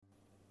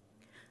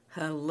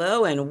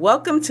Hello and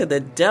welcome to the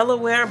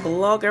Delaware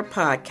Blogger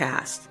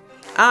Podcast.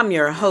 I'm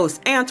your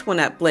host,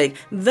 Antoinette Blake,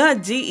 the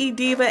DE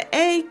Diva,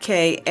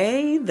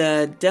 aka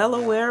the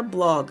Delaware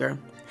Blogger.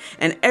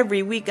 And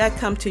every week I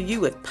come to you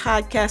with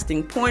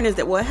podcasting pointers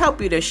that will help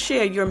you to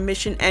share your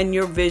mission and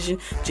your vision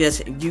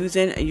just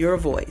using your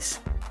voice.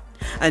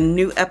 A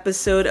new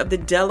episode of the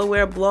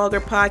Delaware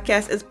Blogger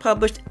Podcast is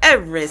published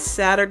every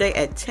Saturday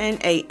at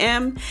 10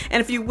 a.m.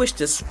 And if you wish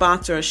to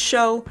sponsor a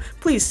show,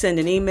 please send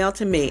an email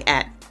to me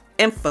at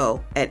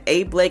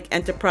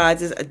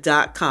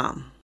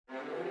info@ablakeenterprises.com.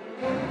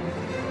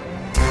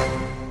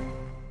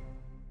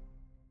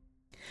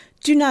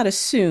 Do not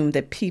assume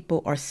that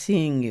people are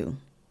seeing you.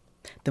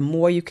 The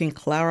more you can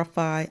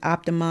clarify,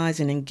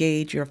 optimize, and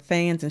engage your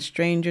fans and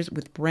strangers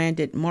with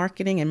branded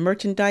marketing and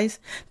merchandise,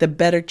 the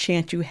better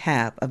chance you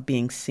have of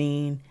being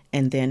seen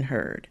and then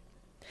heard.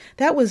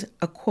 That was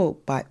a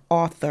quote by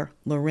author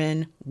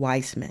Loren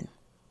Weissman.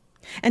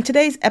 In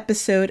today's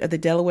episode of the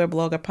Delaware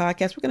Blogger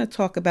Podcast, we're going to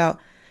talk about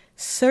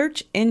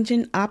search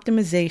engine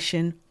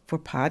optimization for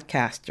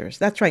podcasters.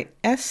 That's right,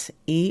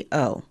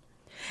 SEO.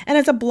 And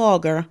as a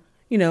blogger,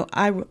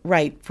 I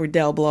write for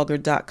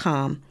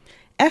delblogger.com.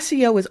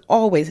 SEO is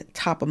always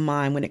top of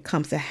mind when it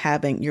comes to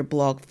having your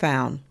blog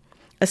found,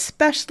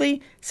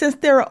 especially since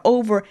there are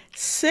over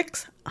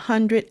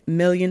 600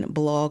 million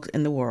blogs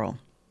in the world.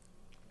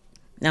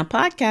 Now,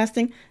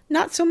 podcasting,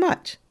 not so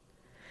much.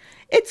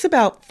 It's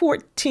about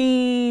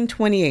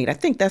 1428. I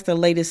think that's the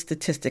latest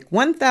statistic.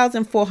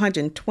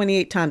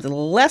 1,428 times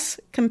less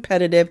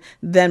competitive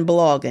than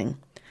blogging.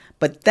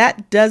 But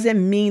that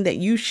doesn't mean that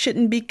you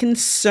shouldn't be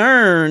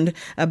concerned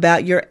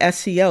about your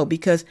SEO,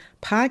 because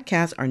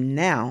podcasts are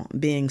now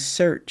being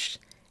searched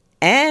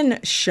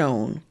and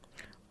shown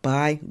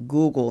by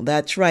Google.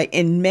 That's right.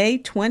 In May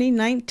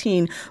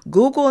 2019,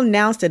 Google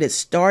announced that it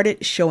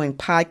started showing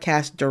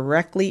podcasts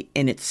directly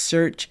in its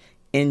search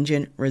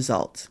engine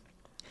results.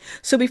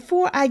 So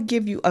before I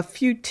give you a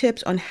few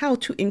tips on how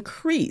to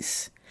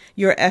increase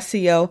your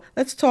SEO,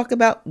 let's talk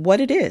about what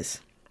it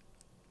is.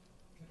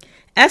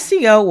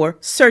 SEO, or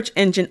search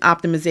engine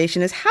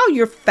optimization, is how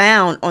you're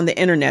found on the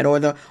internet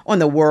or on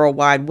the World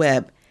Wide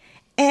Web.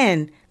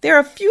 And there are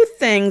a few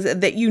things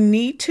that you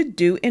need to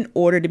do in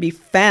order to be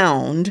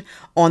found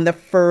on the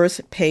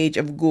first page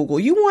of Google.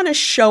 You want to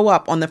show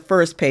up on the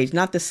first page,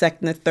 not the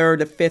second, the third,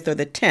 the fifth, or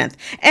the 10th.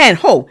 And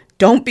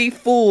don't be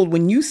fooled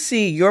when you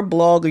see your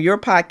blog or your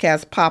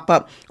podcast pop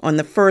up on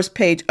the first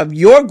page of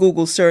your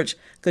Google search,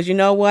 because you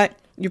know what?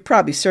 You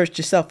probably searched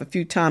yourself a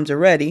few times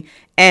already,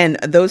 and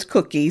those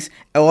cookies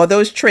or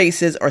those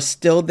traces are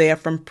still there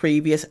from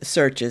previous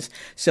searches.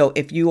 So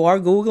if you are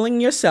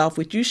Googling yourself,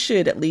 which you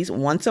should at least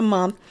once a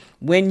month,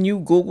 when you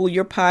Google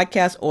your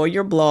podcast or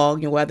your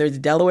blog, whether it's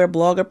Delaware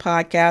Blogger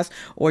Podcast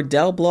or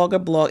Del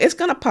Blogger Blog, it's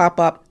going to pop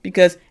up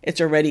because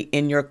it's already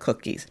in your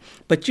cookies.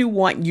 But you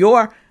want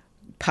your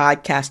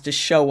podcast to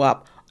show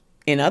up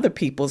in other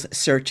people's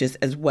searches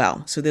as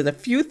well. So there's a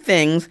few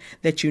things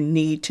that you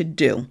need to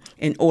do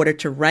in order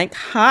to rank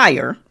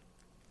higher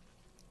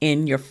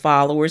in your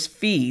followers'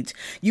 feeds.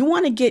 You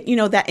want to get,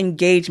 that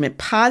engagement,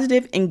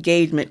 positive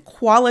engagement,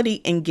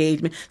 quality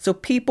engagement, so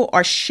people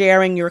are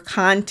sharing your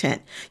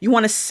content. You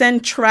want to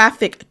send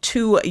traffic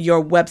to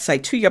your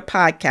website, to your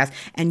podcast,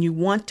 and you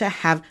want to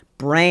have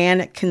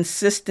brand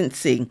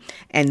consistency.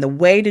 And the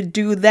way to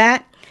do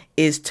that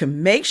is to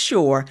make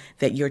sure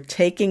that you're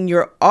taking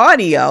your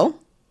audio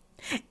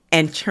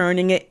and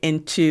turning it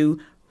into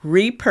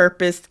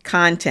repurposed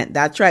content.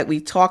 That's right. We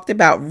talked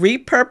about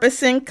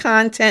repurposing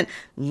content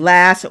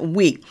last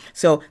week.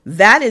 So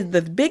that is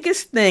the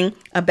biggest thing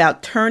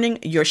about turning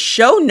your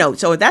show notes.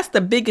 So that's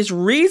the biggest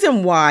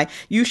reason why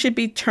you should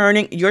be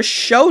turning your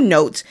show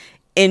notes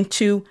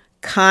into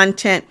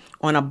content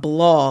on a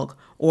blog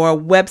or a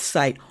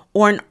website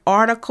or an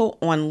article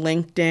on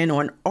LinkedIn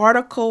or an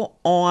article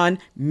on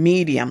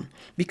Medium,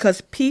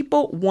 because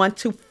people want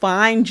to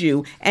find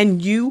you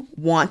and you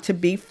want to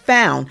be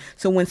found.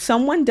 So when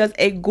someone does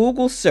a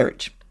Google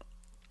search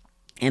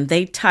and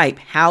they type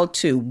how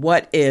to,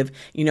 what if,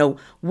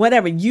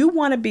 whatever, you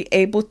want to be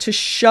able to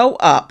show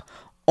up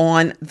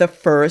on the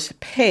first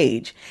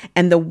page.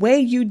 And the way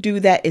you do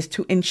that is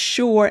to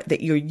ensure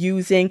that you're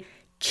using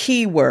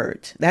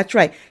keywords. That's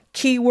right.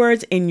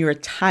 Keywords in your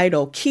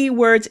title,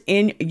 keywords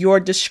in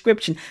your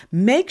description.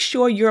 Make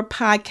sure your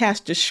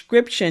podcast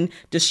description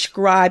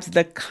describes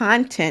the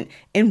content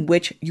in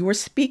which you are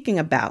speaking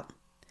about.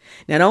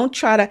 Now, don't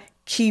try to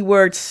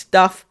keyword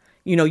stuff,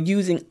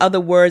 using other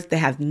words that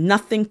have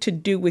nothing to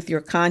do with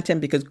your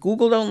content, because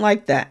Google don't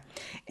like that.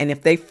 And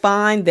if they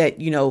find that,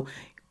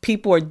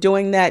 people are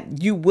doing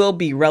that, you will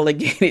be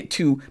relegated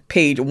to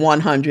page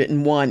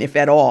 101, if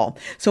at all.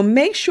 So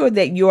make sure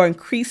that you're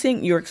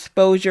increasing your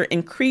exposure,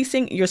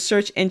 increasing your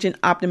search engine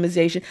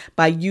optimization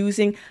by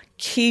using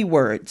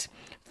keywords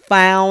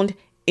found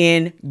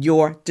in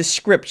your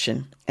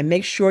description. And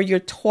make sure you're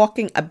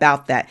talking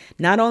about that.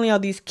 Not only are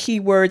these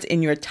keywords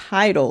in your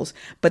titles,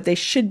 but they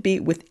should be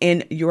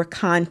within your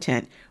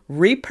content.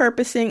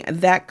 Repurposing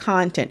that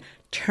content,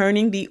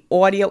 turning the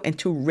audio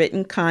into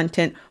written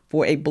content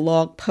for a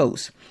blog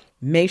post.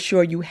 Make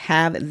sure you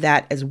have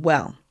that as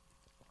well.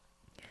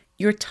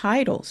 Your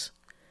titles.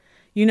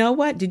 You know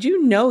what? Did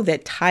you know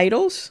that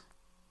titles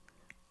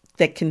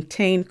that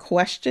contain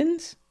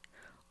questions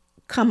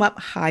come up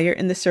higher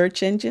in the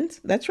search engines?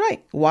 That's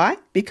right. Why?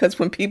 Because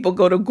when people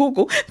go to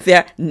Google,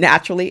 they're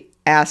naturally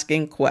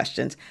asking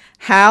questions.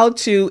 How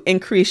to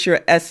increase your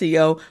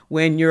SEO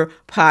when you're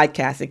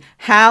podcasting.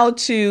 How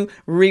to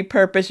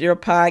repurpose your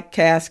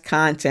podcast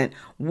content.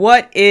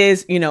 What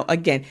is,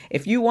 again,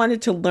 if you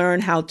wanted to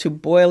learn how to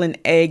boil an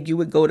egg, you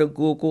would go to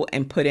Google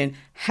and put in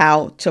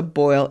how to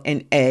boil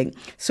an egg.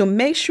 So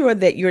make sure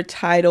that your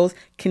titles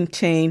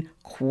contain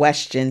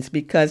questions,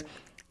 because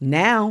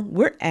now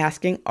we're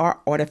asking our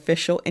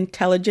artificial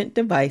intelligent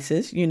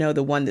devices,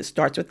 the one that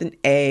starts with an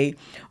A,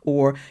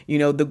 or,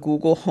 the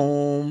Google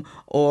Home,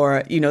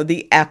 or,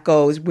 the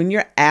Echoes. When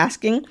you're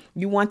asking,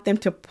 you want them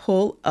to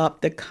pull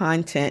up the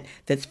content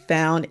that's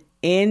found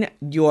in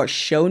your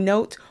show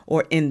notes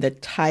or in the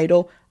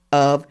title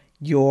of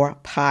your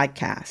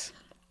podcast.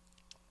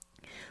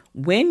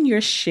 When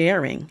you're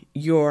sharing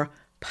your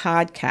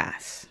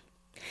podcast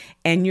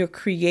and you're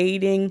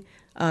creating,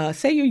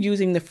 say you're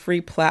using the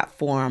free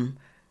platform,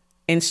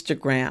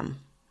 Instagram,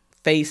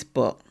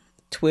 Facebook,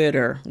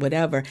 Twitter,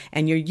 whatever,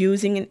 and you're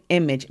using an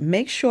image,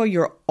 make sure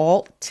your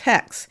alt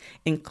text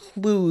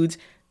includes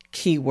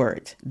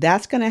keywords.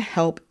 That's going to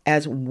help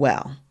as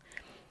well.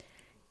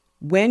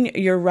 When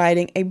you're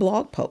writing a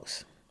blog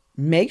post,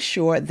 make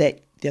sure that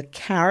the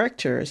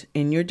characters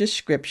in your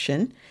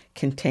description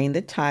contain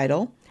the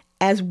title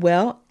as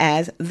well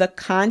as the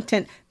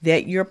content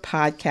that your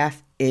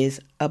podcast is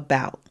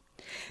about.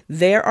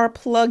 There are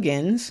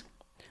plugins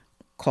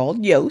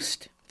called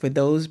Yoast. For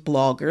those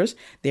bloggers,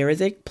 there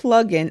is a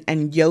plugin,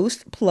 and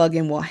Yoast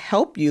plugin will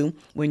help you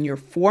when you're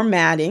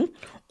formatting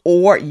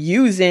or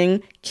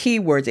using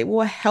keywords. It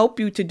will help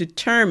you to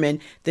determine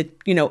that,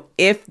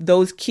 if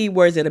those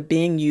keywords that are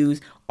being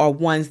used are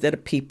ones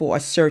that people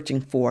are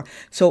searching for.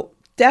 So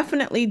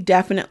definitely,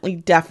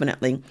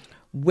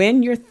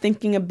 when you're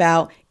thinking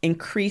about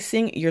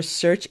increasing your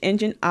search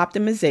engine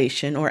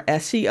optimization or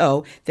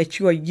SEO, that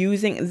you are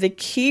using the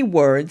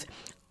keywords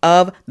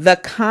of the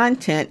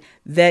content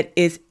that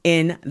is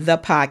in the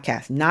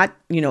podcast, not,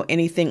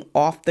 anything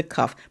off the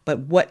cuff, but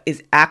what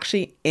is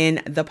actually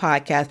in the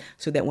podcast,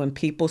 so that when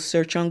people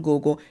search on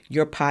Google,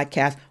 your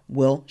podcast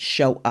will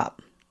show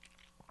up.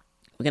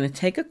 We're going to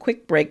take a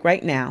quick break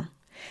right now.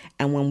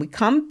 And when we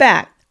come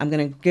back, I'm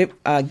going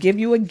to give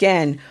you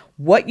again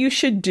what you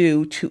should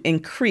do to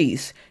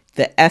increase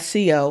the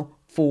SEO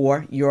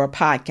for your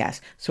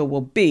podcast. So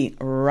we'll be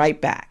right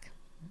back.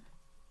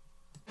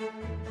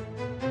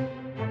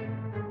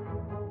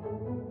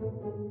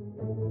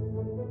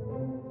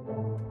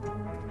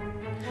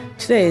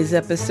 Today's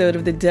episode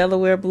of the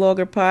Delaware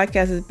Blogger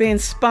Podcast is being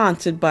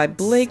sponsored by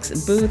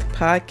Blake's Booth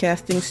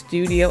Podcasting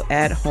Studio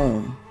at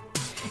Home.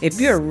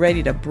 If you're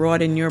ready to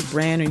broaden your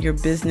brand or your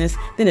business,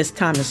 then it's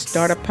time to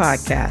start a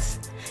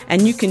podcast.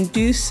 And you can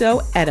do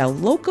so at a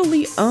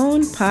locally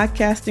owned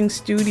podcasting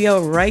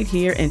studio right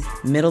here in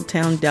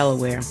Middletown,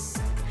 Delaware.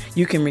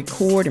 You can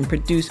record and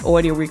produce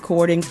audio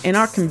recordings in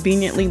our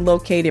conveniently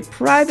located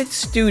private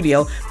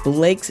studio,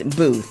 Blake's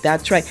Booth.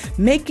 That's right,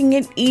 making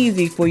it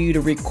easy for you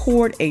to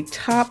record a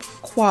top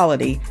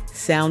quality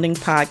sounding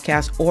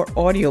podcast or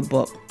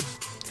audiobook.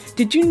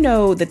 Did you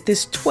know that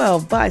this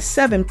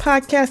 12x7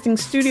 podcasting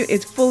studio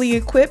is fully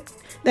equipped?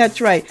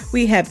 That's right,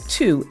 we have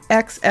 2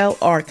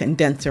 XLR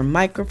condenser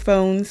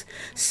microphones,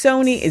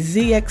 Sony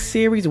ZX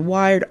Series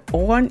wired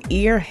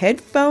on-ear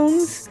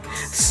headphones,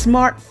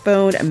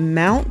 smartphone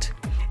mount,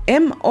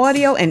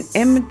 M-Audio and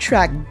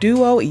M-Track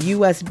Duo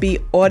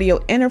USB audio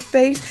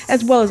interface,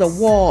 as well as a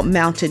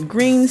wall-mounted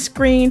green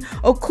screen,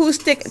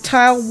 acoustic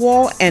tile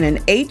wall, and an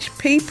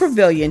HP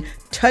Pavilion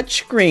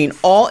touchscreen,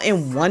 all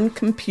in one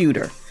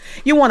computer.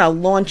 You want to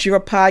launch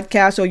your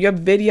podcast or your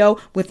video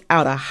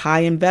without a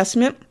high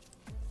investment?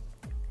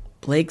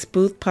 Blake's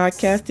Booth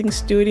Podcasting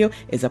Studio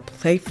is a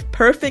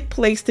perfect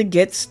place to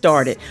get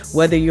started.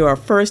 Whether you're a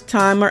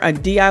first-timer, a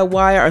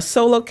DIYer, a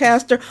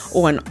solocaster,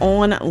 or an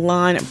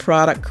online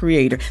product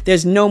creator,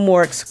 there's no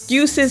more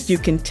excuses. You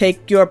can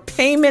take your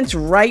payments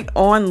right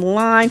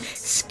online.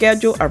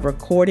 Schedule a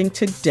recording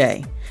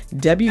today.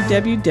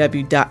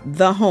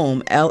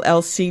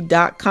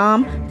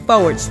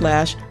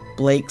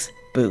 www.thehomellc.com/Blake's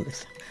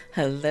Booth.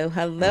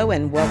 Hello,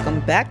 and welcome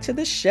back to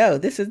the show.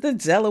 This is the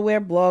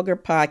Delaware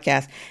Blogger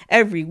Podcast.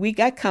 Every week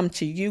I come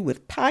to you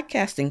with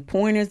podcasting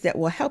pointers that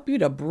will help you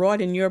to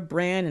broaden your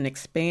brand and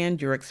expand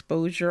your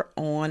exposure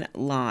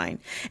online.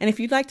 And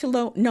if you'd like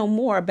to know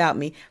more about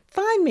me,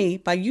 find me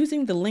by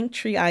using the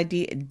Linktree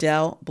ID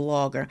Del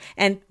Blogger.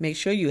 And make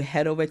sure you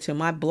head over to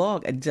my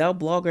blog at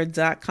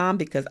delblogger.com,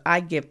 because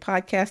I give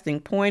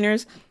podcasting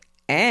pointers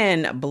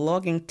and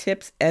blogging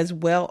tips as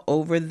well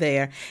over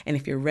there. And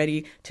if you're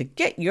ready to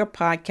get your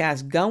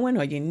podcast going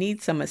or you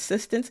need some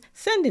assistance,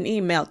 send an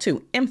email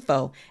to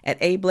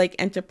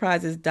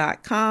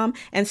info@ablakeenterprises.com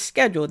and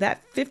schedule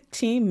that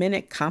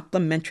 15-minute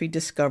complimentary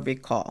discovery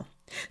call.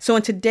 So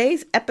in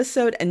today's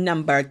episode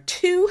number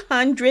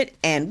 200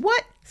 and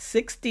what?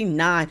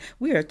 69.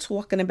 We are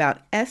talking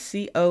about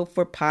SEO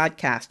for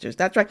podcasters.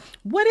 That's right.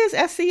 What is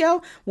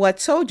SEO? Well, I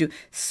told you,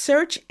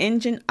 search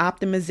engine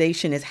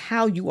optimization is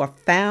how you are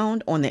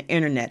found on the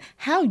internet,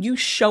 how you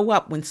show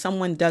up when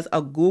someone does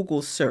a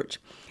Google search.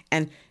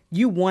 And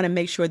you want to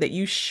make sure that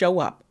you show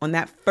up on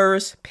that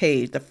first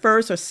page, the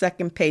first or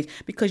second page,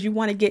 because you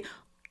want to get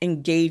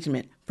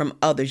engagement from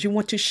others. You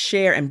want to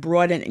share and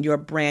broaden your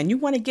brand. You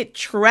want to get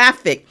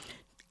traffic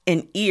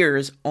and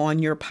ears on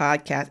your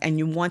podcast, and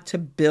you want to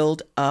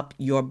build up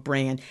your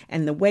brand.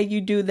 And the way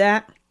you do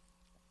that,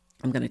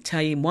 I'm going to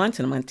tell you once,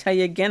 and I'm going to tell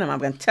you again, and I'm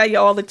going to tell you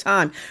all the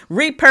time.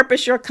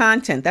 Repurpose your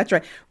content. That's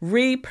right.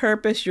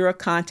 Repurpose your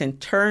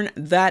content. Turn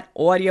that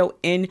audio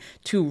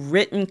into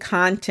written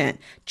content.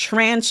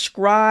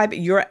 Transcribe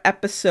your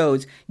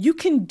episodes. You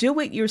can do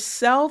it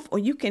yourself, or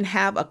you can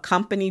have a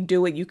company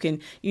do it. You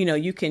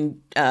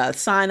can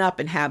sign up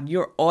and have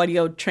your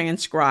audio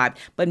transcribed.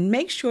 But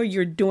make sure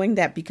you're doing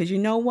that, because you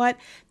know what?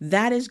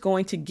 That is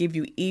going to give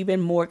you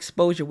even more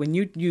exposure when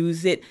you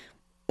use it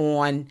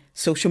on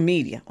social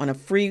media, on a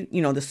free,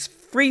 the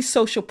free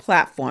social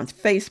platforms,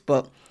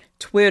 Facebook,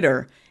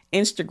 Twitter,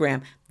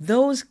 Instagram.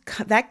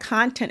 That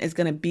content is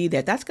going to be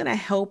there. That's going to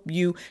help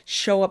you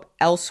show up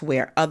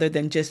elsewhere other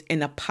than just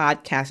in a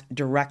podcast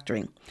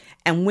directory.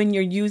 And when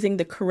you're using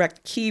the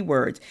correct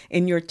keywords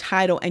in your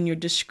title and your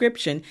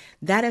description,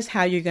 that is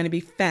how you're going to be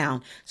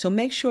found. So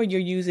make sure you're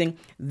using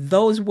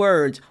those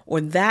words or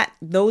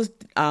those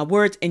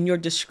words in your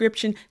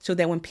description, so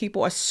that when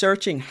people are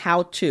searching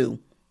how to,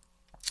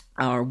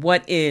 or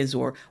what is,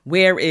 or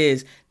where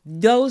is,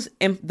 those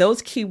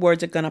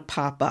keywords are going to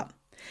pop up.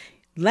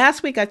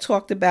 Last week, I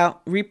talked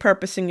about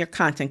repurposing your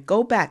content.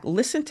 Go back,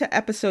 listen to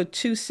episode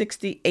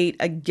 268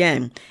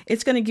 again.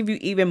 It's going to give you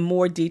even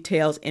more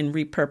details in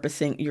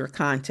repurposing your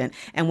content.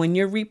 And when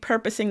you're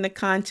repurposing the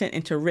content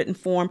into written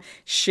form,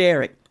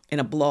 share it in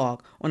a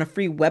blog, on a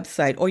free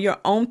website, or your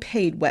own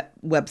paid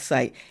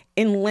website,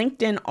 in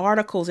LinkedIn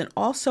articles, and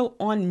also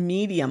on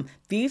Medium.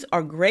 These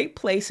are great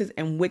places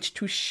in which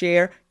to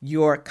share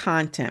your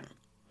content.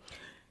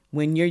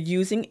 When you're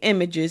using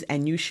images,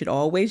 and you should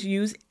always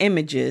use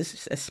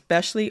images,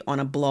 especially on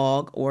a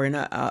blog or in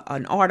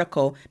an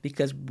article,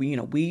 because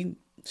we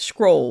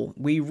scroll,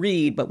 we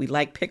read, but we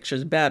like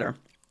pictures better.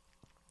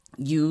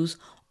 Use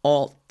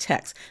alt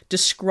text.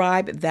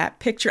 Describe that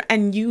picture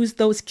and use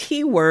those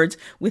keywords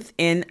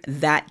within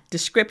that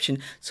description.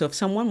 So if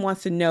someone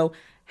wants to know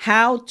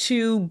how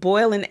to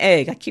boil an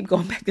egg, I keep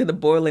going back to the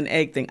boil an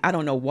egg thing. I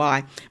don't know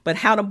why, but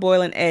how to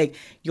boil an egg,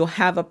 you'll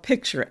have a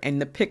picture,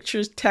 and the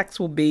picture's text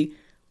will be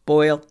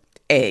boiled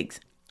eggs.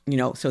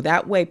 So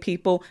that way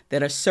people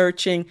that are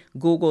searching,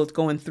 Google is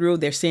going through,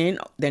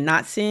 they're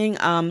not seeing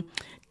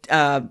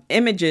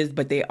images,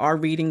 but they are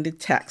reading the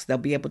text. They'll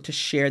be able to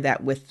share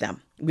that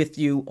with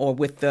you, or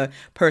with the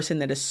person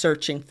that is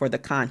searching for the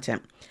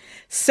content.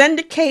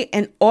 Syndicate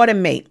and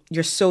automate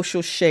your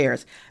social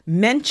shares.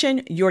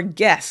 Mention your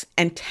guests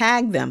and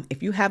tag them.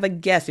 If you have a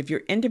guest, if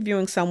you're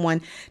interviewing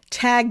someone,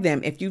 tag them.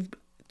 If you've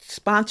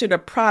sponsored a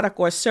product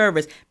or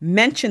service,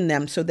 mention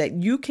them so that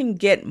you can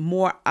get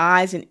more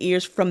eyes and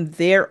ears from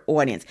their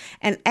audience.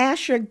 And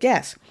ask your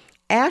guests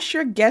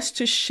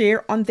to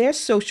share on their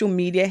social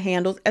media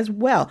handles as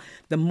well.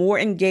 The more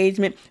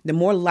engagement, the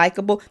more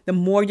likable, the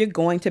more you're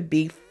going to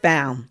be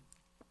found.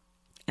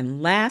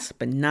 And last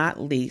but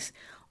not least,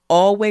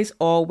 always,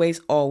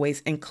 always,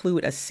 always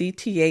include a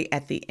CTA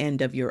at the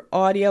end of your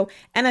audio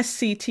and a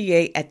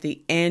CTA at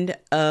the end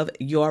of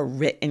your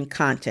written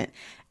content.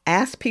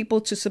 Ask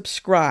people to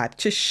subscribe,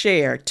 to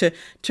share, to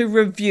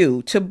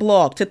review, to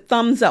blog, to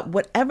thumbs up,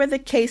 whatever the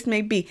case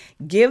may be.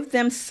 Give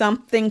them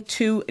something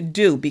to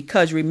do,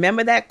 because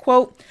remember that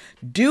quote,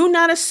 do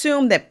not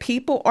assume that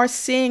people are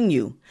seeing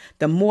you.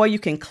 The more you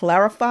can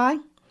clarify,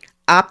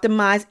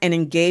 optimize, and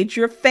engage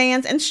your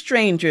fans and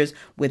strangers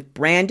with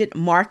branded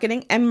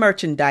marketing and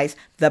merchandise,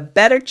 the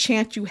better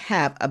chance you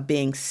have of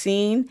being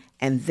seen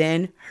and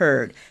then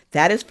heard.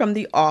 That is from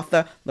the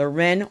author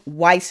Loren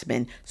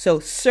Weissman. So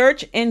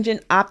search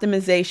engine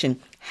optimization,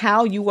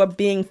 how you are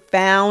being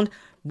found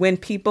when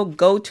people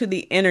go to the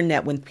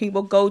internet, when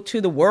people go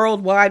to the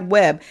World Wide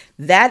Web,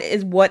 that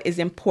is what is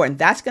important.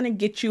 That's going to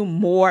get you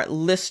more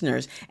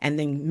listeners. And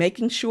then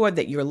making sure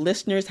that your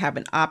listeners have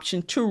an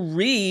option to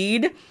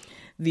read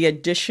the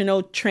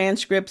additional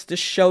transcripts, the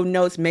show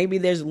notes, maybe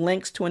there's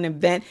links to an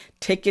event,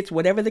 tickets,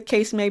 whatever the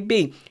case may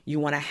be. You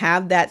want to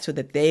have that so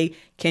that they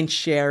can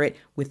share it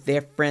with their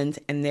friends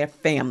and their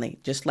family.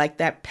 Just like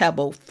that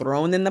pebble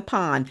thrown in the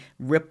pond,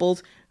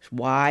 ripples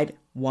wide,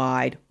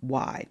 wide,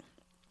 wide.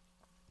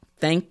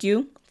 Thank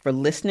you for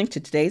listening to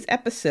today's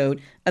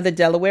episode of the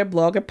Delaware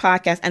Blogger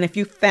Podcast. And if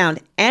you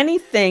found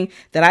anything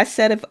that I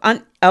said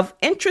of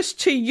interest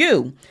to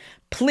you,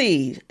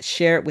 please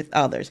share it with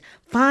others.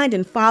 Find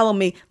and follow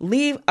me.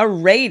 Leave a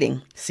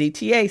rating.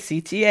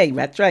 CTA.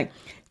 That's right.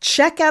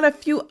 Check out a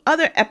few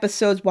other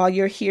episodes while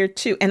you're here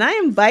too. And I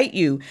invite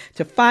you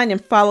to find and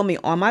follow me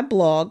on my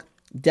blog,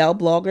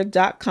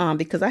 delblogger.com,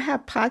 because I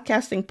have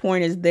podcasting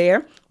pointers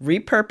there,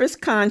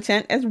 repurposed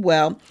content as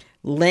well,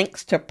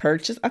 links to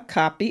purchase a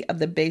copy of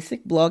the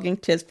Basic Blogging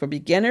Tips for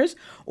Beginners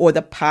or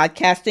the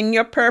Podcasting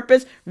Your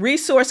Purpose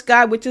resource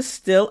guide, which is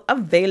still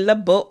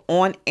available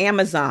on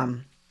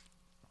Amazon.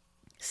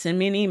 Send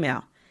me an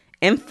email,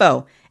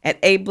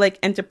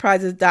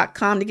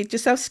 info@ablakeenterprises.com, to get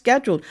yourself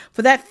scheduled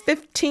for that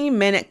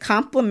 15-minute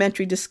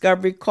complimentary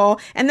discovery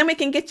call. And then we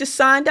can get you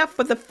signed up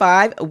for the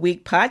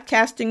 5-week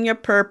Podcasting Your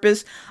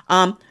Purpose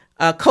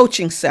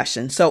coaching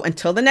session. So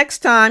until the next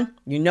time,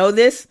 you know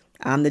this,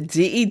 I'm the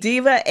DE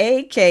Diva,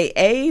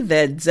 aka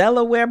the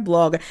Delaware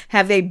Blogger.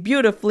 Have a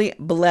beautifully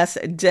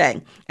blessed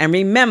day. And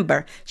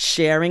remember,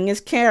 sharing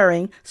is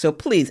caring. So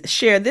please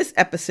share this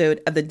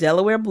episode of the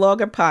Delaware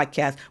Blogger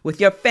podcast with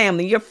your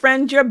family, your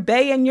friends, your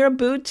bae, and your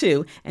boo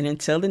too. And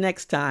until the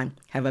next time,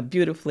 have a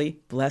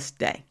beautifully blessed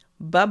day.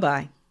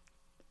 Bye-bye.